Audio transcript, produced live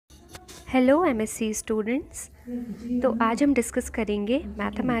Hello MSc students. तो आज हम डिस्कस करेंगे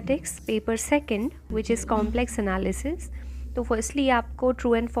mathematics paper second which is complex analysis. तो फर्स्टली आपको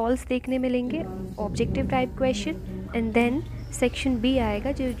ट्रू एंड फॉल्स देखने मिलेंगे, objective type question, and then section B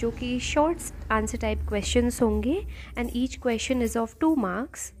आएगा जो कि शॉर्ट आंसर टाइप क्वेश्चंस होंगे and each question is of 2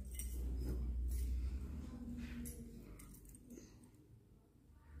 marks.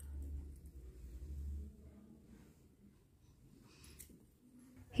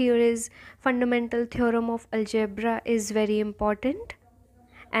 Here is fundamental theorem of algebra is very important,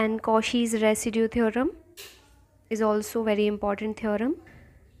 and Cauchy's residue theorem is also very important theorem.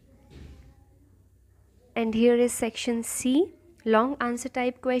 And here is section C, long answer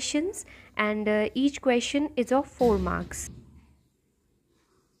type questions, and each question is of 4 marks.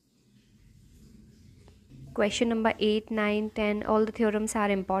 Question number 8, 9, 10, all the theorems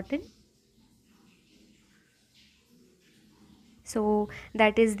are important. So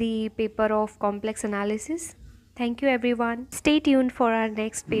that is the paper of complex analysis. Thank you everyone. Stay tuned for our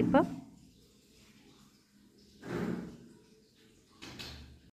next paper.